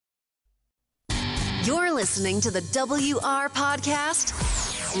You're listening to the WR Podcast.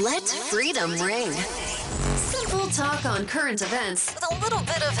 Let freedom ring. Simple talk on current events with a little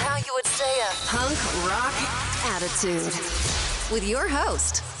bit of how you would say a punk rock attitude. With your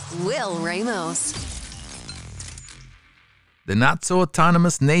host, Will Ramos. The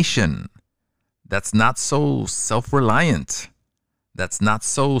not-so-autonomous nation that's not so self-reliant, that's not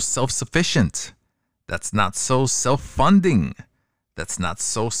so self-sufficient, that's not so self-funding, that's not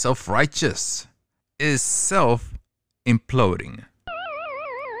so self-righteous, is self-imploding.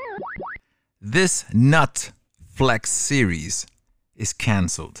 This Nut Flex series is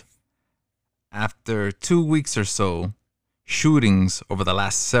canceled. After 2 weeks or so, shootings over the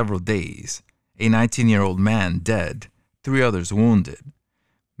last several days, a 19-year-old man dead, 3 others wounded.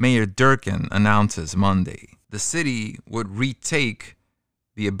 Mayor Durkan announces Monday the city would retake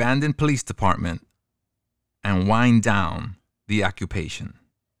the abandoned police department and wind down the occupation.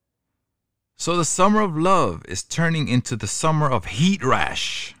 So the summer of love is turning into the summer of heat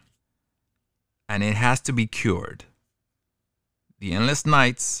rash, and it has to be cured. The endless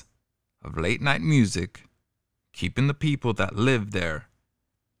nights of late night music, keeping the people that live there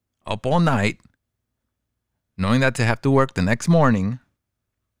up all night, knowing that they have to work the next morning,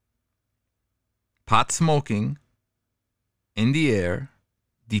 pot smoking in the air,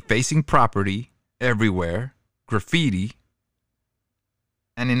 defacing property everywhere, graffiti,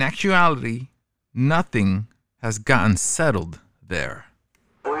 and in actuality, nothing has gotten settled there.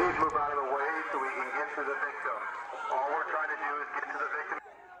 Please move out of the way so we can get to the victim. All we're trying to do is get to the victim.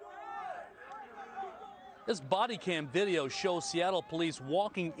 This body cam video shows Seattle police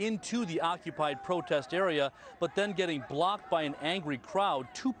walking into the occupied protest area, but then getting blocked by an angry crowd.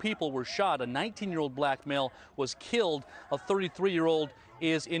 2 people were shot. A 19-year-old black male was killed. A 33-year-old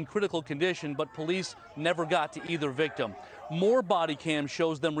is in critical condition, but police never got to either victim. More body cam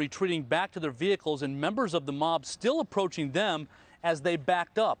shows them retreating back to their vehicles and members of the mob still approaching them as they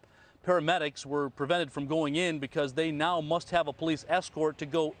backed up. Paramedics were prevented from going in because they now must have a police escort to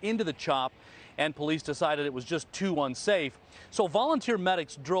go into the chop, and police decided it was just too unsafe. So volunteer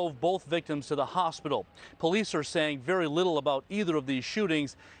medics drove both victims to the hospital. Police are saying very little about either of these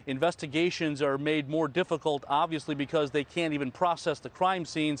shootings. Investigations are made more difficult, obviously, because they can't even process the crime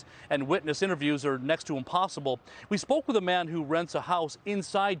scenes, and witness interviews are next to impossible. We spoke with a man who rents a house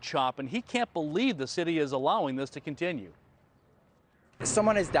inside CHOP, and he can't believe the city is allowing this to continue.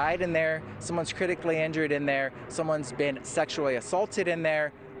 Someone has died in there, someone's critically injured in there, someone's been sexually assaulted in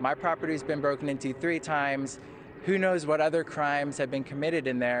there. My property's been broken into 3 times. Who knows what other crimes have been committed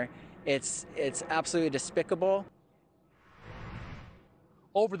in there. It's absolutely despicable.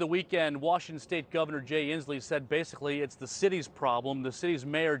 Over the weekend, Washington State Governor Jay Inslee said basically it's the city's problem. The city's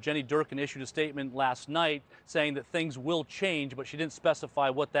mayor, Jenny Durkan, issued a statement last night saying that things will change, but she didn't specify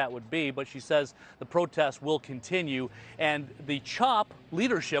what that would be. But she says the protests will continue. And the CHOP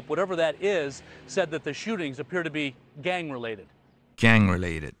leadership, whatever that is, said that the shootings appear to be gang-related.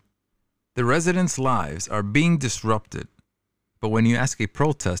 Gang-related. The residents' lives are being disrupted. But when you ask a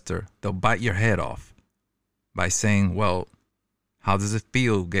protester, they'll bite your head off by saying, well, how does it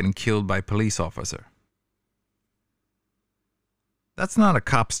feel getting killed by a police officer? That's not a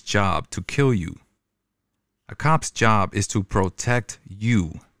cop's job to kill you. A cop's job is to protect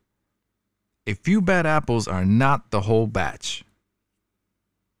you. A few bad apples are not the whole batch.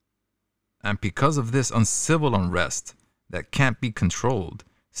 And because of this uncivil unrest that can't be controlled,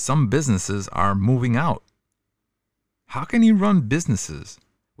 some businesses are moving out. How can you run businesses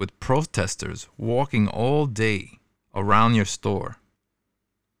with protesters walking all day around your store?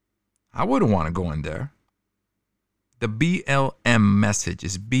 I wouldn't want to go in there. The BLM message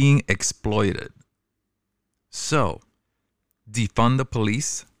is being exploited. So, defund the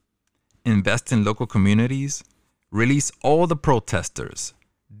police, invest in local communities, release all the protesters.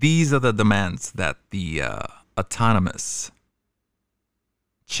 These are the demands that the autonomous,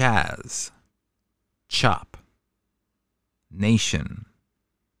 Chaz, CHOP, nation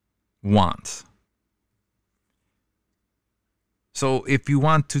wants. So if you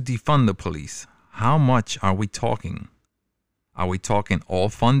want to defund the police, how much are we talking? Are we talking all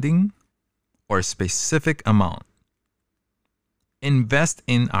funding or a specific amount? Invest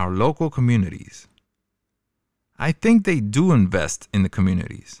in our local communities. I think they do invest in the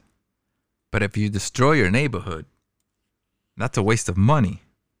communities. But if you destroy your neighborhood, that's a waste of money.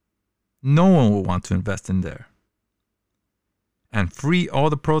 No one will want to invest in there. And free all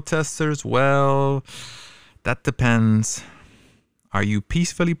the protesters, well, that depends. Are you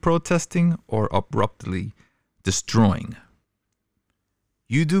peacefully protesting or abruptly destroying?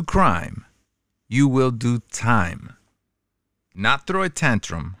 You do crime, you will do time. Not throw a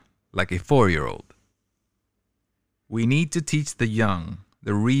tantrum like a 4-year-old. We need to teach the young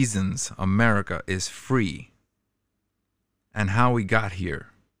the reasons America is free and how we got here.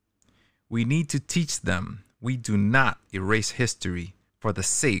 We need to teach them we do not erase history for the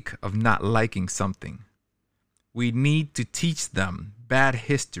sake of not liking something. We need to teach them bad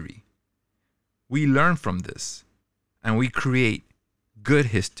history. We learn from this and we create good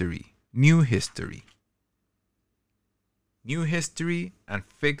history, new history. New history and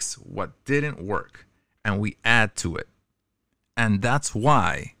fix what didn't work and we add to it. And that's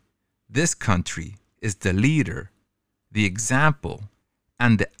why this country is the leader, the example,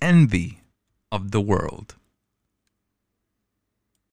 and the envy of the world.